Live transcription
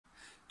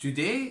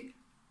Today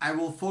I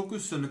will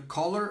focus on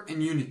color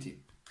and unity.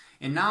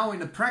 And now in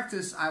the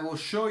practice I will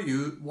show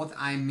you what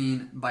I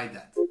mean by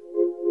that.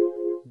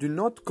 Do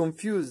not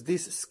confuse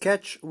this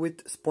sketch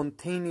with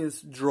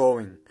spontaneous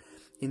drawing.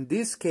 In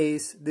this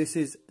case, this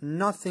is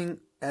nothing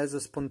as a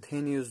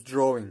spontaneous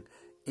drawing.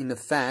 In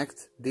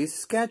fact, this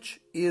sketch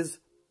is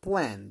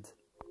planned.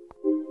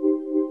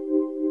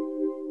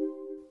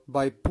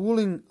 By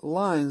pulling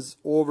lines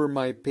over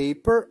my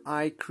paper,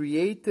 I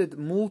created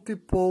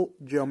multiple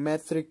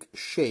geometric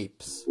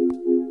shapes.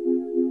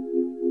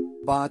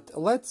 But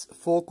let's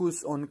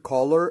focus on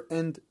color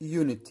and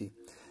unity.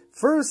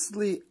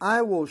 Firstly,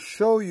 I will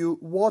show you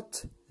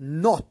what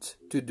not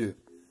to do.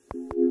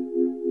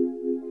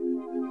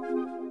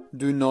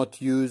 Do not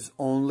use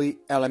only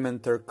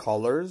elementary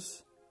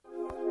colors.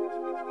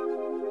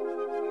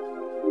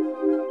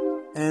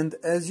 And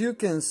as you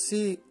can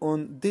see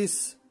on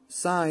this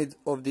side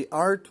of the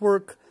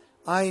artwork,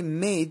 I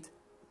made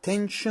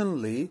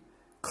intentionally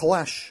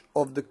clash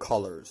of the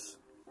colors.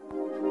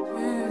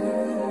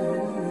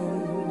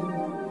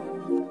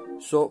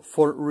 So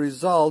for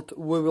result,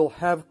 we will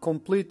have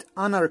complete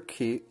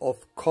anarchy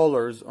of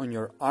colors on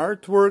your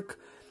artwork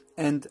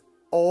and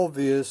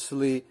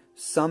obviously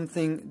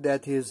something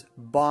that is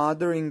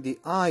bothering the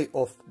eye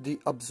of the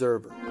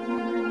observer.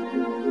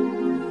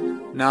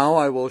 Now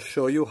I will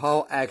show you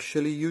how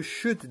actually you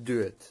should do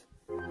it.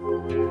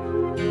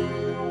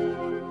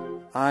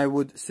 I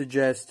would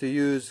suggest to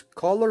use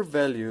color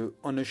value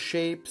on the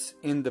shapes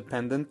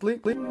independently.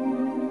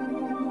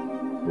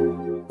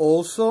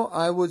 Also,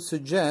 I would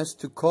suggest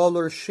to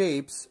color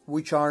shapes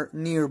which are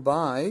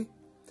nearby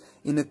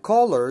in the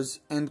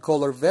colors and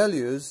color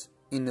values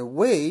in a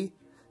way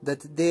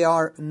that they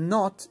are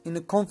not in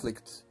a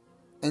conflict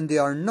and they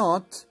are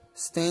not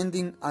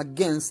standing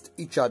against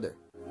each other.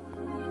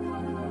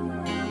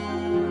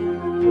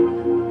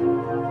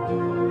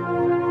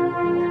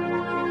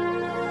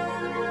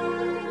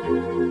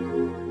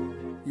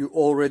 You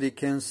already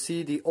can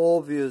see the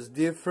obvious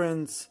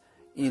difference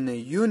in a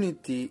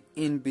unity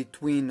in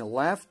between the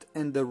left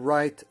and the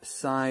right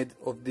side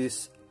of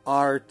this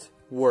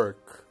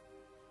artwork.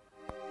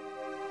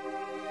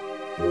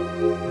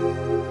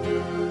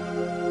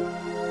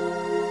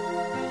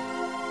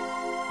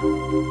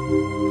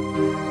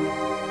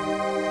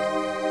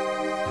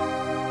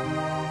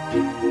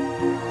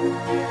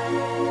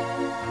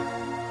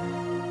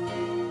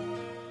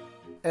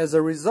 As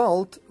a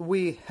result,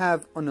 we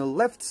have on the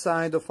left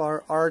side of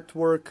our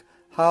artwork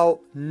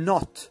how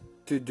not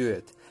to do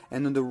it.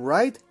 And on the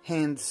right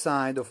hand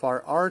side of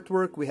our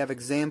artwork we have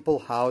example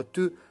how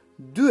to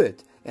do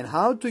it and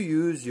how to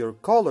use your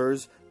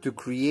colors to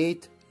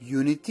create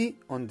unity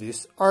on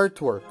this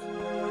artwork.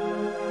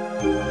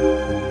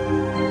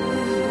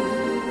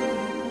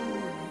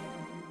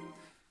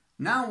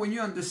 Now when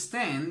you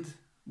understand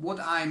what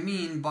I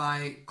mean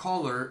by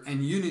color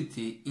and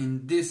unity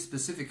in this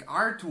specific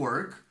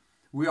artwork,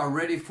 we are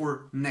ready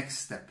for next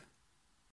step.